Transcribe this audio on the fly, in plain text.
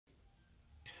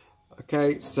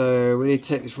Okay, so we need to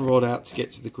take this rod out to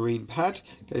get to the green pad.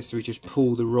 Okay, so we just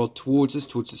pull the rod towards us,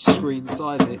 towards the screen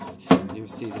side, and you'll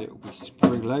see that it will be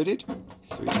spring loaded.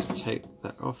 So we just take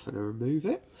that off and remove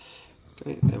it.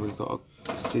 Okay, then we've got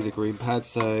to see the green pad,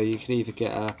 so you can either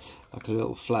get like a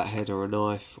little flathead or a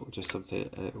knife or just something,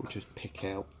 and it will just pick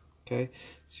out. Okay,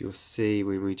 so you'll see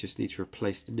when we just need to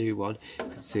replace the new one, you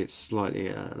can see it's slightly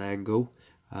at an angle.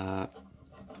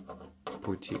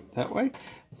 Pointing that way,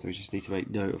 so we just need to make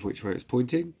note of which way it's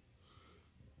pointing.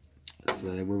 So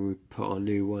then when we put our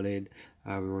new one in,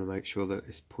 we want to make sure that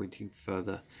it's pointing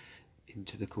further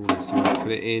into the corner. So we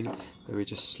put it in, then we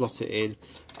just slot it in,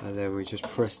 and then we just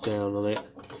press down on it.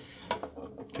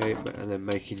 Okay, and then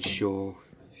making sure,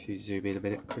 if you zoom in a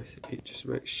minute, Chris, just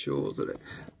make sure that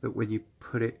when you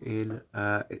put it in,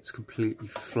 it's completely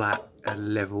flat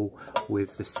and level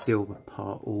with the silver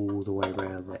part all the way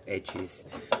around the edges.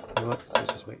 Alright, so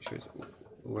just make sure it's all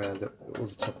around all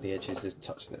the top of the edges are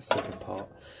touching that silver part.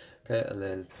 Okay, and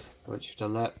then once you've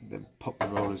done that, then pop the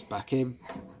rollers back in.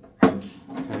 Okay,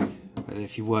 and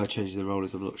if you were changing the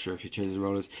rollers, I'm not sure if you're changing the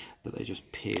rollers, but they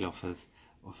just peel off of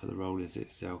the rollers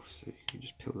itself, so you can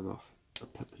just peel them off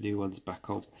and put the new ones back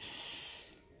on.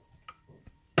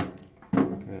 Okay,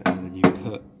 and then you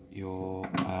put your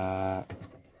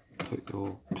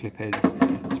clip end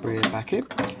spring end back in,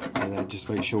 and then just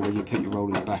make sure when you put your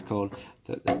rollers back on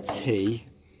that the T,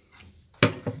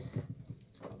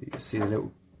 you see the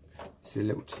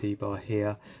little T bar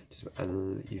here,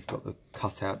 and you've got the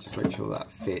cutout, just make sure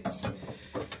that fits and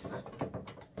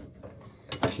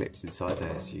clips inside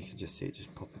there, so you can just see it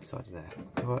just pop inside of there.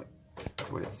 Alright,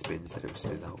 so when it spins, then it will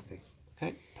spin the whole thing.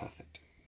 Okay, perfect.